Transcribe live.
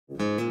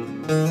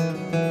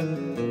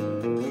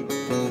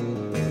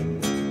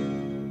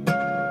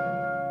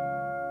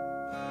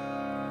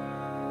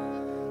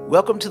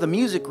Welcome to the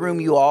Music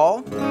Room, you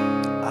all,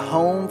 a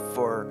home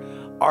for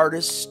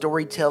artists,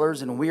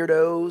 storytellers, and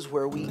weirdos,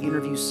 where we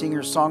interview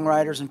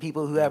singer-songwriters and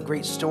people who have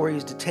great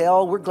stories to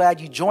tell. We're glad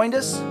you joined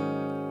us.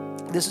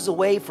 This is a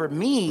way for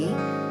me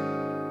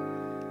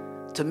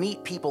to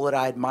meet people that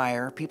I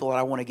admire, people that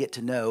I want to get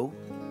to know,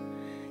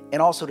 and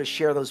also to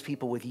share those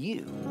people with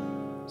you.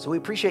 So we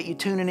appreciate you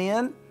tuning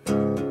in.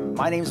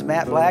 My name's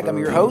Matt Black. I'm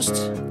your host.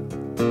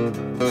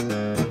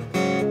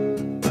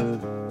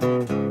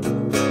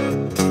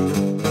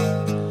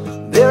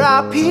 There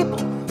are people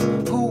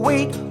who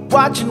wait,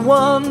 watch, and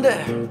wonder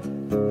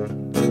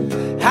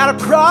how to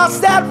cross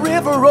that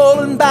river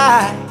rolling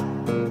by.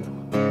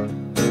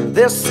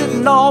 They're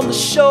sitting on the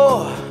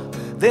shore,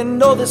 they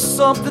know there's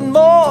something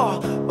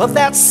more, but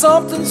that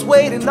something's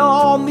waiting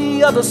on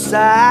the other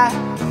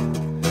side.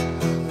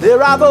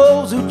 There are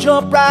those who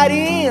jump right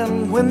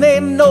in when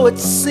they know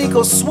it's sink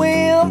or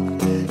swim.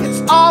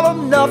 It's all or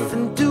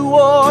nothing, do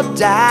or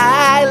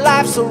die.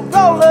 Life's a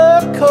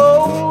roller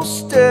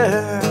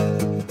coaster.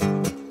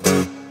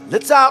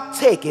 Let's all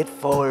take it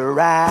for a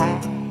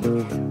ride.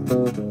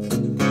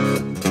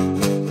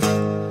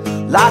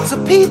 Lots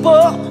of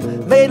people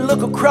may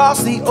look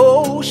across the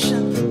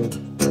ocean.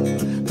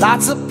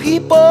 Lots of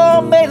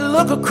people may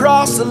look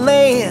across the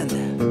land.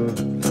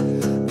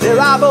 There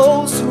are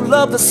those who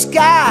love the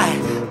sky.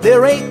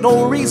 There ain't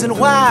no reason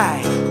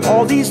why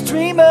all these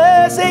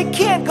dreamers, they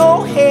can't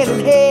go hand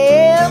in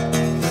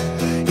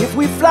hand. If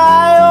we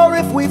fly or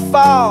if we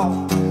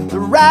fall, the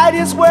ride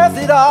is worth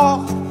it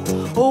all.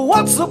 But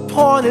what's the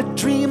point of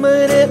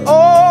dreaming at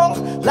all?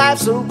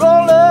 Life's a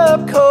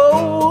roller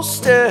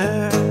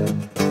coaster.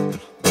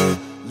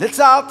 Let's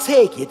all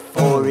take it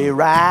for a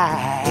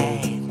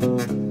ride.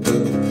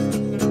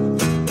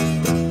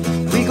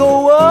 We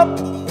go up,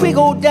 we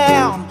go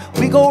down,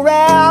 we go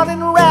round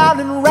and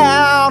round and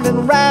round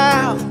and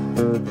round.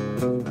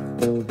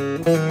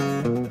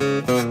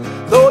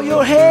 Throw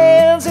your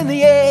hands in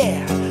the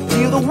air,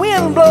 feel the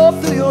wind blow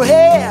through your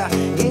hair.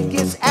 It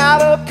gets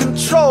out of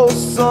control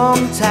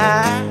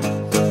sometimes.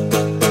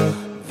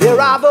 There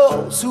are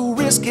those who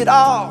risk it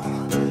all,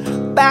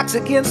 backs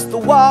against the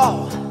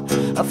wall,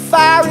 a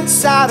fire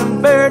inside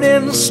them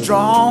burning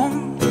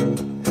strong.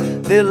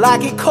 They're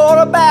like a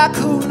quarterback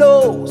who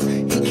knows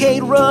he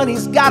can't run,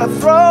 he's gotta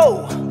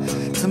throw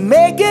to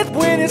make it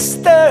when it's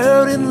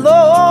third and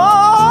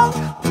long.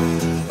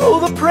 Oh,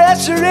 the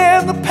pressure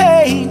and the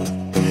pain,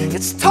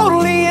 it's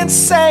totally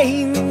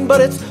insane,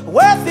 but it's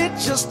worth it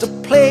just to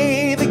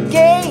play the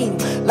game.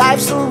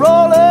 Life's a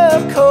roller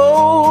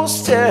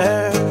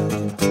coaster.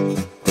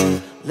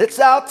 Let's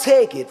all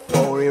take it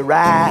for a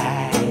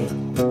ride.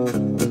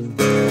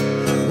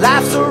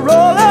 Life's a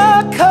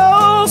roller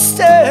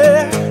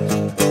coaster.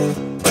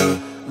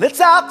 Let's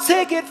all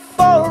take it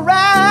for a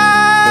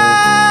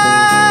ride.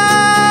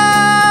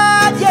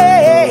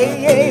 Yeah,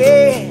 yeah,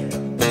 yeah.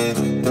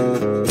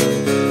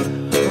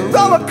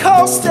 Roller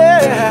coaster.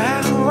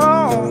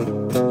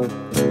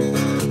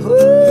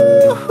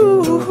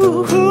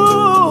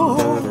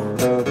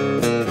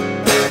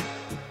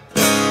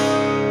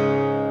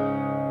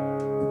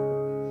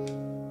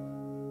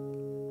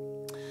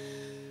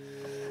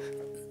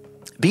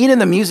 Being in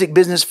the music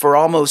business for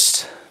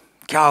almost,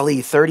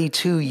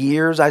 32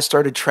 years. I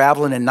started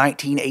traveling in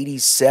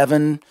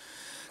 1987,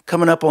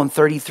 coming up on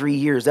 33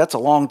 years. That's a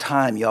long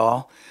time,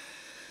 y'all.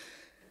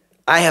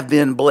 I have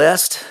been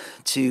blessed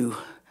to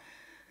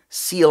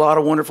see a lot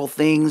of wonderful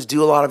things,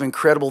 do a lot of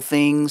incredible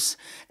things,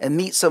 and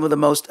meet some of the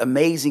most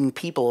amazing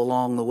people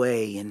along the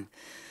way. And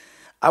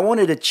I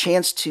wanted a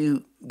chance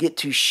to get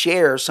to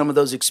share some of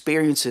those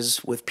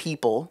experiences with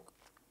people.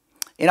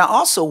 And I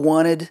also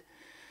wanted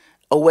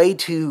a way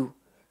to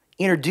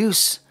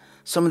introduce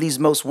some of these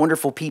most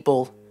wonderful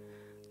people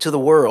to the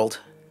world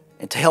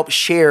and to help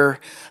share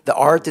the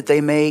art that they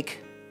make.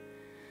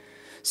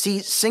 See,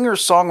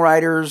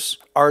 singer-songwriters,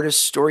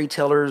 artists,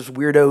 storytellers,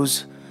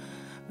 weirdos,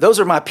 those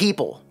are my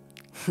people.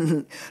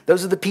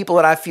 Those are the people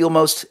that I feel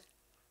most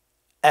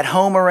at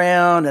home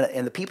around,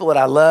 and the people that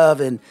I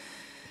love. And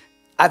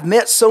I've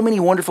met so many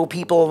wonderful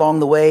people along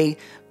the way,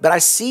 but I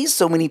see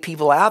so many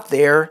people out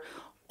there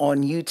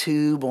on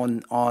YouTube,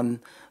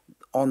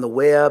 on the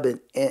web,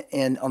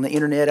 and on the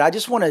internet. I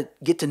just want to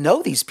get to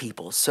know these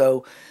people.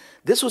 So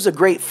this was a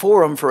great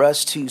forum for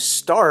us to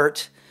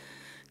start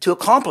to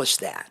accomplish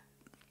that.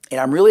 And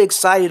I'm really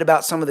excited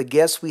about some of the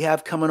guests we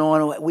have coming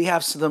on. We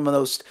have some of the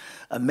most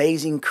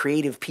amazing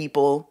creative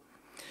people.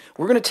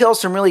 We're going to tell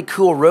some really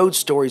cool road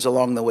stories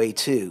along the way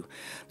too.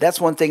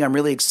 That's one thing I'm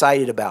really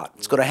excited about.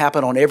 It's going to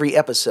happen on every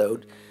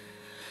episode.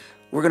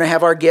 We're going to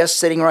have our guests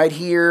sitting right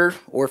here,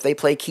 or if they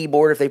play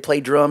keyboard, if they play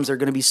drums, they're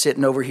going to be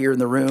sitting over here in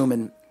the room,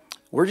 and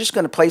we're just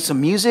going to play some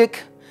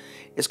music.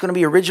 It's going to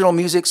be original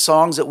music,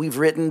 songs that we've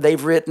written,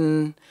 they've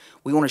written.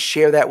 We want to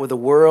share that with the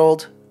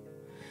world.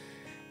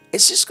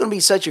 It's just going to be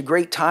such a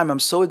great time. I'm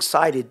so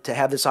excited to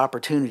have this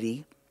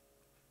opportunity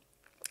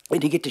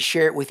and to get to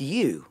share it with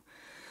you.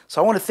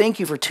 So I want to thank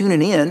you for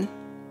tuning in.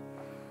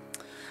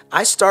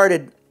 I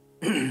started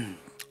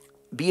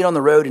being on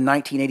the road in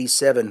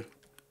 1987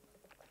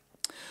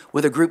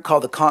 with a group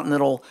called the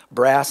Continental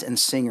Brass and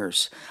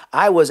Singers.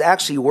 I was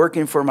actually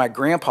working for my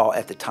grandpa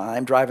at the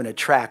time, driving a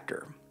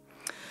tractor.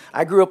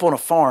 I grew up on a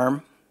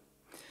farm,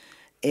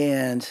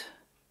 and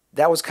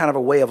that was kind of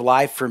a way of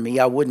life for me.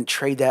 I wouldn't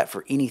trade that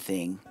for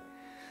anything.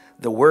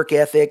 The work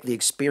ethic, the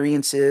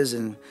experiences,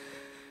 and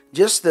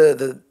just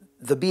the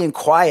being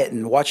quiet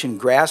and watching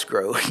grass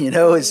grow,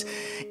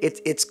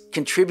 it's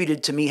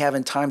contributed to me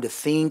having time to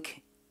think.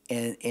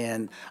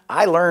 And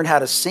I learned how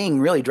to sing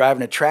really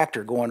driving a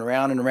tractor, going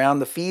around and around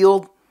the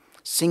field,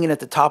 singing at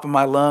the top of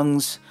my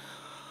lungs.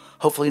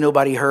 Hopefully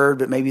nobody heard,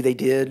 but maybe they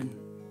did.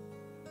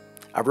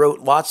 I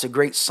wrote lots of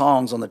great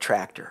songs on the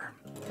tractor.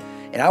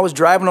 And I was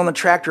driving on the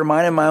tractor,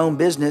 minding my own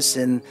business,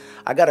 and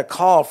I got a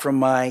call from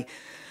my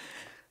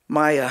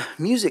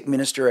music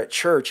minister at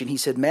church, and he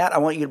said, "Matt, I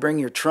want you to bring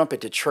your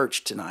trumpet to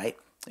church tonight."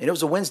 And it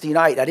was a Wednesday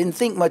night. I didn't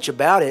think much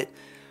about it.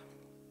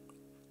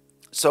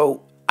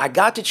 So I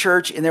got to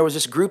church, and there was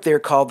this group there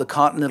called the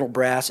Continental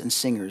Brass and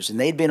Singers, and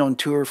they'd been on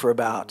tour for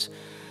about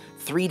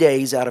 3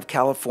 days out of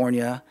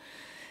California.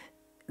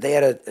 They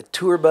had a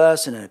tour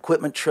bus and an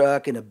equipment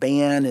truck and a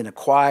band and a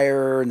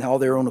choir and all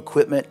their own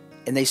equipment,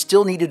 and they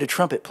still needed a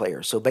trumpet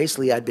player. So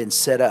basically, I'd been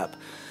set up.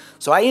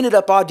 So I ended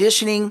up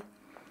auditioning,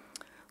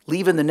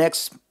 leaving the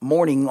next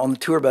morning on the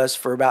tour bus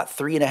for about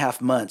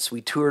 3.5 months.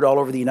 We toured all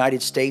over the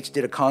United States,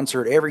 did a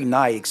concert every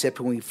night except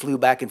when we flew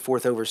back and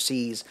forth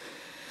overseas.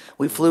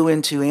 We flew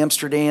into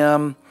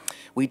Amsterdam.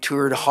 We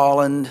toured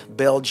Holland,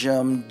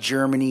 Belgium,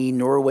 Germany,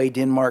 Norway,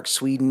 Denmark,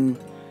 Sweden.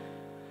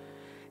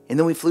 And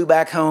then we flew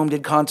back home,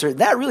 did concert.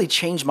 That really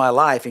changed my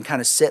life and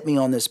kind of set me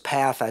on this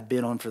path I've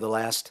been on for the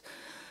last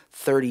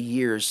 30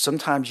 years.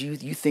 Sometimes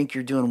you think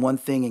you're doing one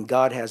thing and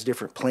God has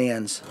different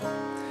plans.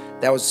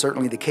 That was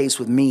certainly the case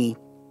with me.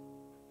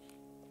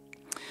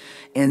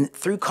 And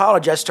through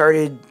college, I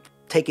started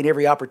taking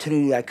every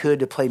opportunity I could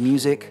to play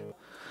music.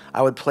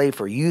 I would play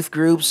for youth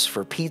groups,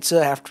 for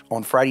pizza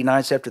on Friday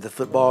nights after the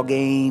football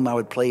game. I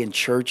would play in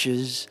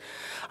churches.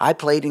 I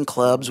played in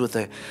clubs with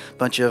a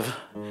bunch of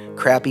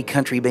crappy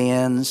country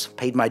bands,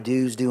 paid my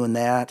dues doing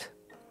that.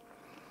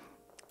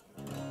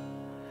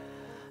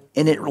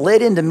 And it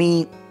led into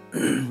me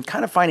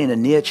kind of finding a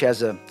niche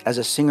as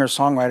a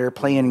singer-songwriter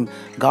playing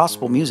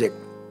gospel music,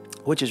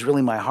 which is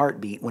really my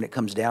heartbeat when it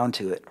comes down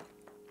to it.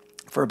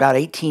 For about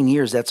 18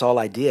 years, that's all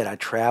I did. I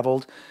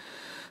traveled,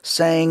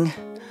 sang,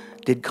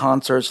 did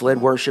concerts, led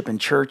worship in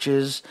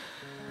churches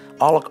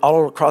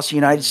all across the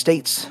United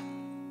States.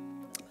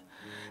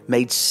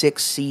 Made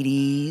 6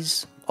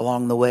 CDs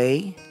along the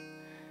way.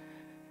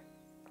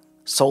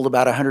 Sold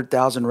about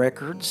 100,000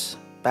 records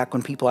back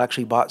when people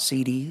actually bought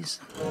CDs.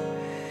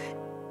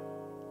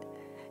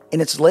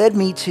 And it's led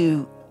me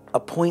to a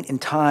point in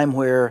time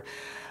where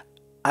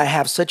I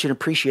have such an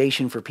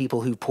appreciation for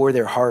people who pour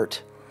their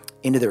heart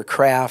into their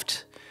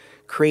craft,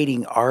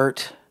 creating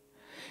art.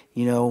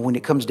 When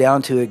it comes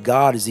down to it,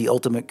 God is the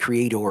ultimate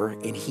creator,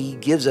 and He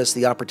gives us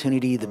the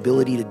opportunity, the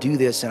ability to do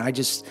this. And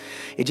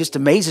it just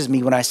amazes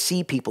me when I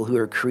see people who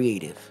are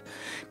creative,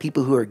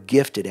 people who are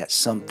gifted at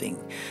something,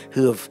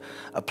 who have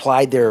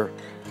applied their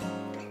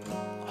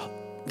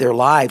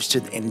lives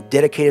to and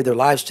dedicated their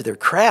lives to their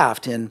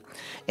craft. And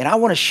I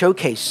want to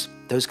showcase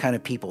those kind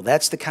of people.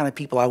 That's the kind of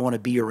people I want to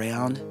be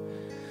around.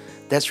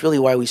 That's really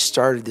why we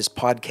started this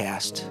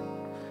podcast.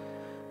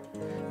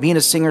 Being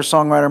a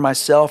singer-songwriter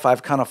myself,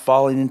 I've kind of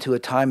fallen into a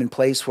time and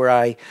place where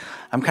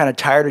I'm kind of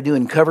tired of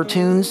doing cover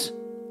tunes.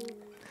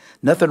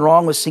 Nothing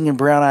wrong with singing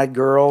Brown Eyed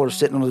Girl or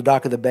Sitting on the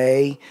Dock of the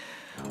Bay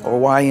or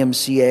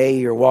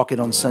YMCA or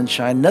Walking on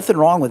Sunshine. Nothing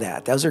wrong with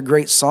that. Those are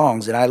great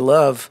songs, and I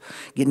love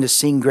getting to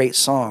sing great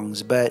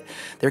songs. But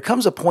there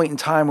comes a point in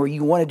time where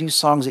you want to do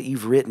songs that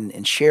you've written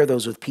and share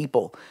those with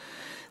people.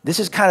 This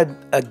is kind of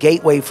a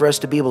gateway for us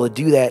to be able to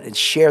do that and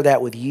share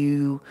that with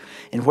you.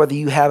 And whether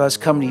you have us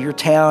come to your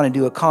town and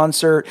do a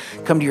concert,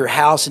 come to your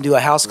house and do a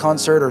house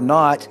concert or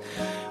not,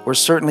 we're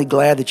certainly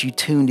glad that you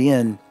tuned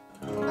in.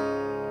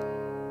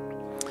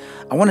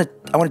 I want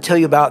to tell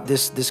you about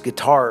this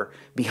guitar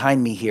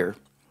behind me here.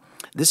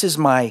 This is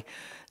my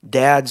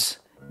dad's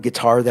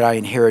guitar that I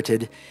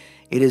inherited.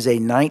 It is a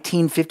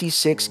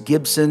 1956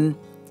 Gibson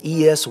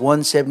ES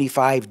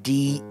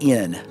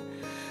 175DN.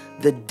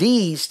 The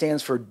D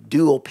stands for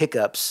dual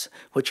pickups,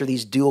 which are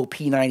these dual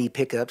P90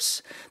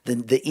 pickups.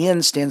 The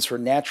N stands for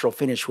natural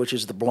finish, which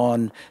is the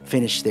blonde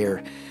finish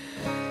there.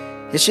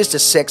 It's just a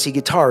sexy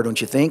guitar, don't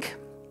you think?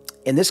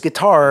 And this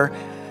guitar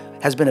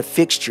has been a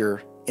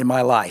fixture in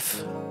my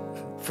life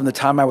from the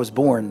time I was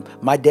born.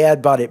 My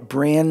dad bought it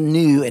brand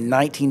new in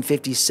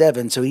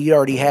 1957, so he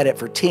already had it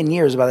for 10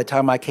 years by the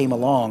time I came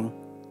along.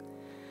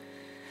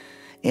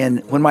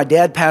 And when my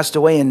dad passed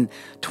away in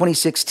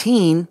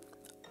 2016,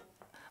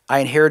 I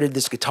inherited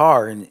this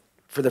guitar, and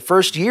for the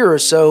first year or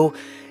so,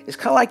 it's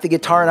kind of like the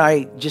guitar and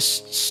I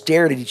just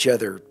stared at each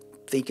other,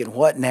 thinking,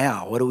 what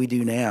now? What do we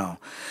do now?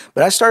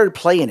 But I started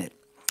playing it.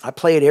 I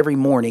play it every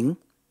morning,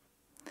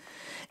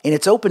 and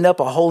it's opened up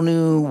a whole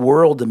new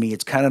world to me.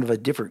 It's kind of a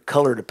different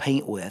color to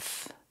paint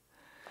with.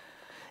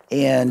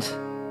 And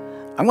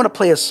I'm going to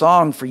play a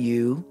song for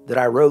you that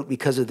I wrote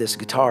because of this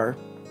guitar.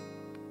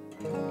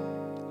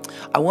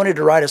 I wanted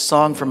to write a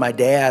song for my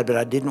dad, but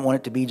I didn't want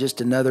it to be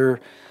just another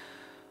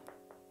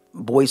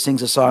boy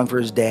sings a song for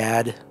his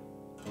dad.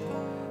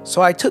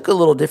 So I took a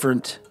little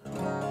different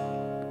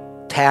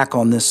tack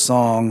on this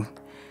song,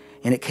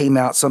 and it came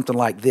out something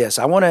like this.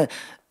 I want to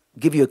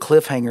give you a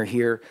cliffhanger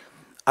here.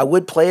 I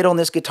would play it on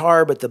this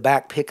guitar, but the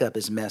back pickup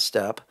is messed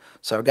up,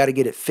 so I've got to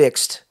get it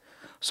fixed.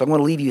 So I'm going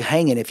to leave you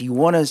hanging. If you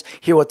want to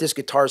hear what this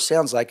guitar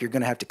sounds like, you're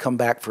going to have to come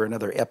back for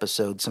another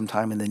episode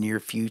sometime in the near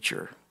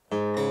future.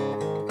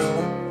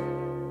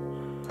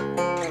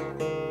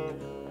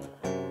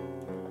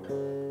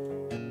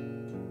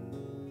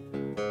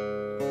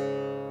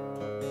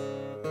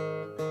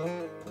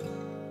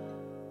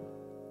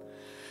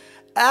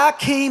 I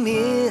came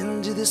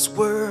into this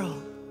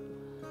world,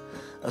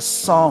 a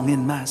song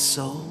in my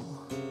soul.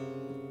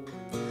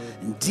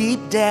 And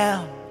deep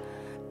down,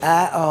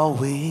 I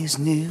always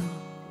knew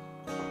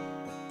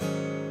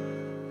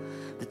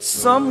that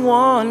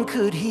someone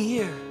could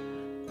hear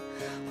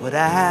what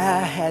I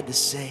had to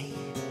say.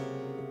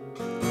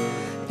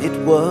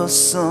 It was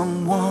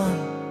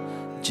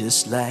someone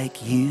just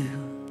like you.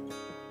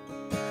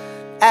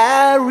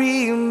 I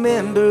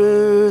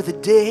remember the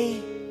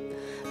day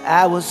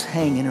I was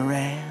hanging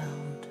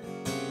around,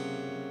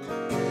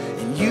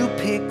 and you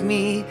picked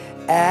me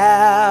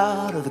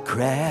out of the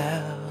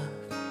crowd.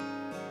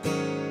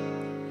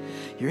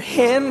 Your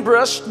hand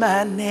brushed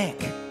my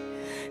neck,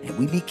 and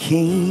we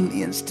became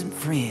instant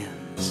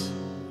friends.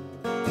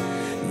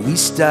 And we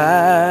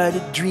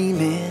started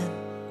dreaming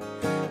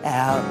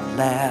out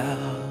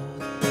loud.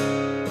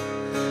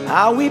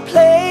 How we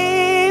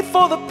played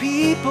for the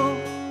people,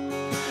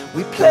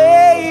 we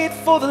played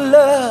for the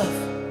love.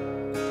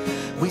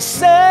 We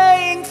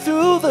sang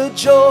through the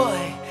joy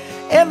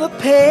and the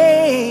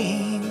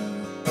pain.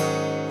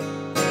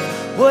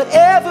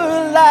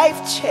 Whatever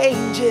life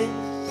changes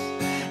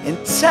and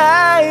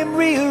time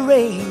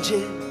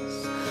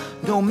rearranges,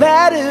 no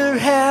matter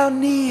how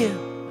near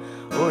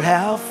or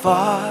how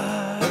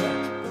far,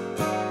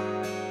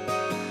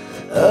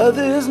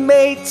 others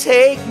may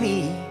take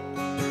me,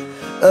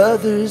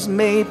 others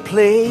may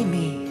play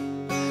me,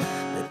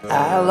 but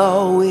I'll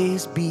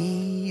always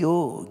be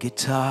your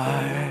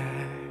guitar.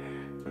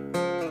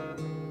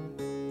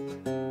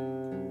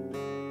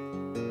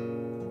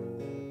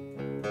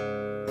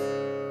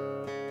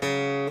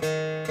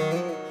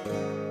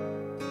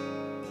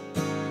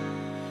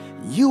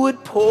 You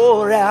would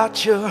pour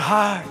out your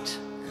heart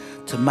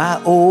to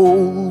my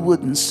old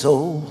wooden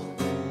soul,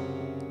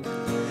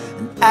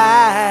 and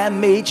I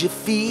made you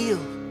feel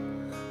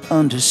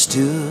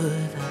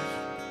understood.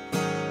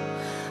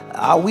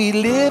 We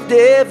lived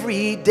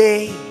every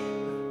day,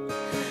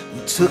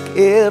 we took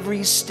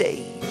every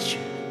stage,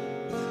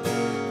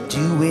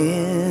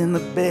 doing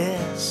the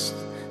best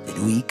that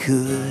we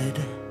could.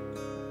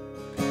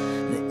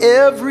 And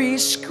every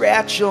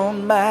scratch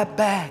on my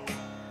back,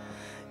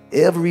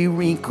 every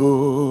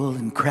wrinkle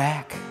and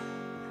crack,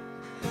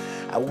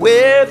 I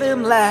wear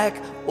them like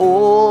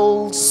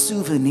old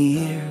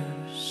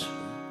souvenirs.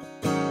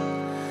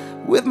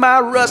 With my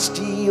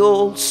rusty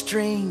old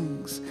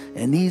strings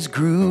and these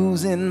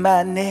grooves in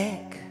my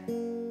neck,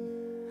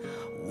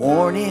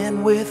 worn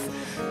in with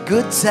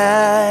good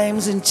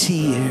times and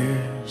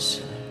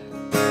tears.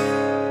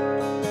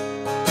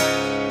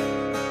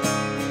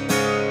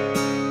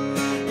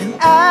 And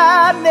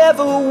I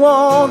never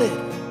wanted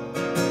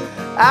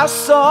our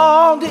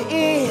song to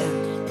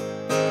end,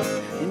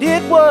 and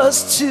it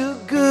was too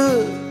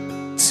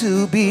good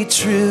to be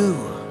true.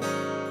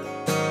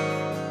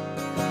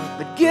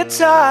 But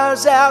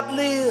guitars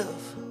outlive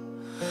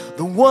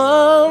the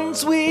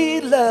ones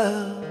we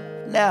love.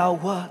 Now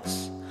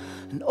what's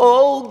an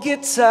old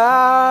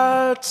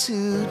guitar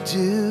to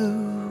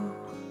do?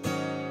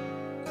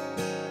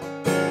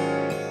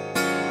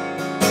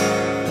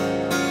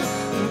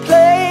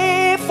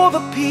 Play for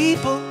the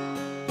people,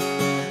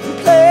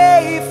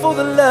 play for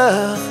the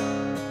love,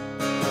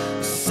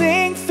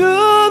 sing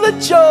through the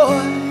joy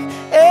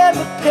and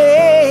the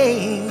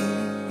pain.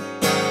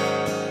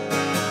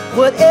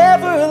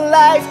 Whatever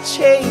life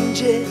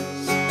changes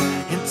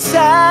and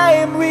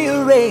time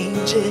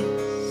rearranges,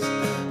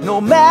 no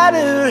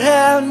matter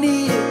how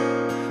near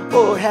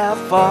or how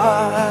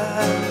far,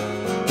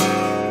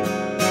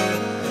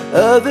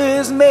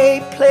 others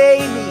may play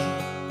me,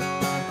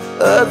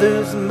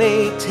 others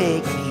may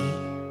take me,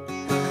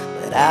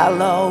 but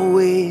I'll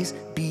always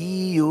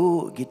be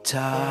your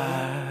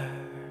guitar.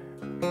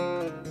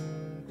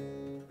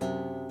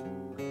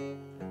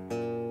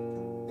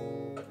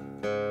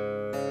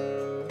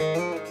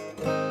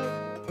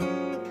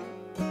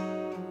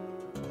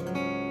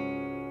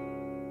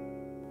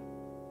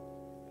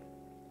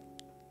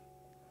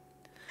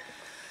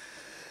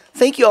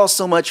 Thank you all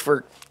so much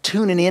for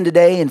tuning in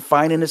today and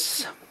finding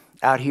us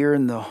out here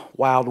in the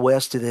wild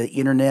west of the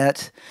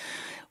internet.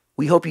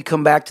 We hope you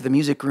come back to the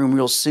music room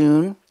real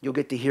soon. You'll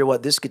get to hear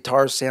what this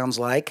guitar sounds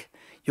like.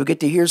 You'll get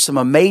to hear some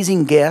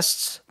amazing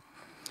guests.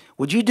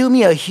 Would you do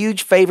me a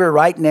huge favor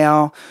right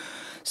now?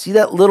 See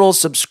that little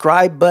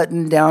subscribe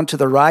button down to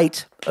the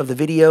right of the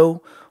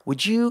video?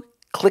 Would you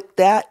click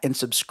that and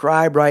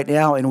subscribe right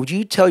now? And would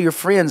you tell your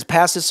friends,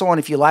 pass this on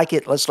if you like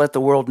it. Let's let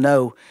the world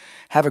know.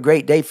 Have a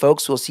great day,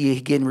 folks. We'll see you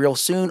again real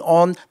soon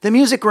on The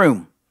Music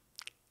Room.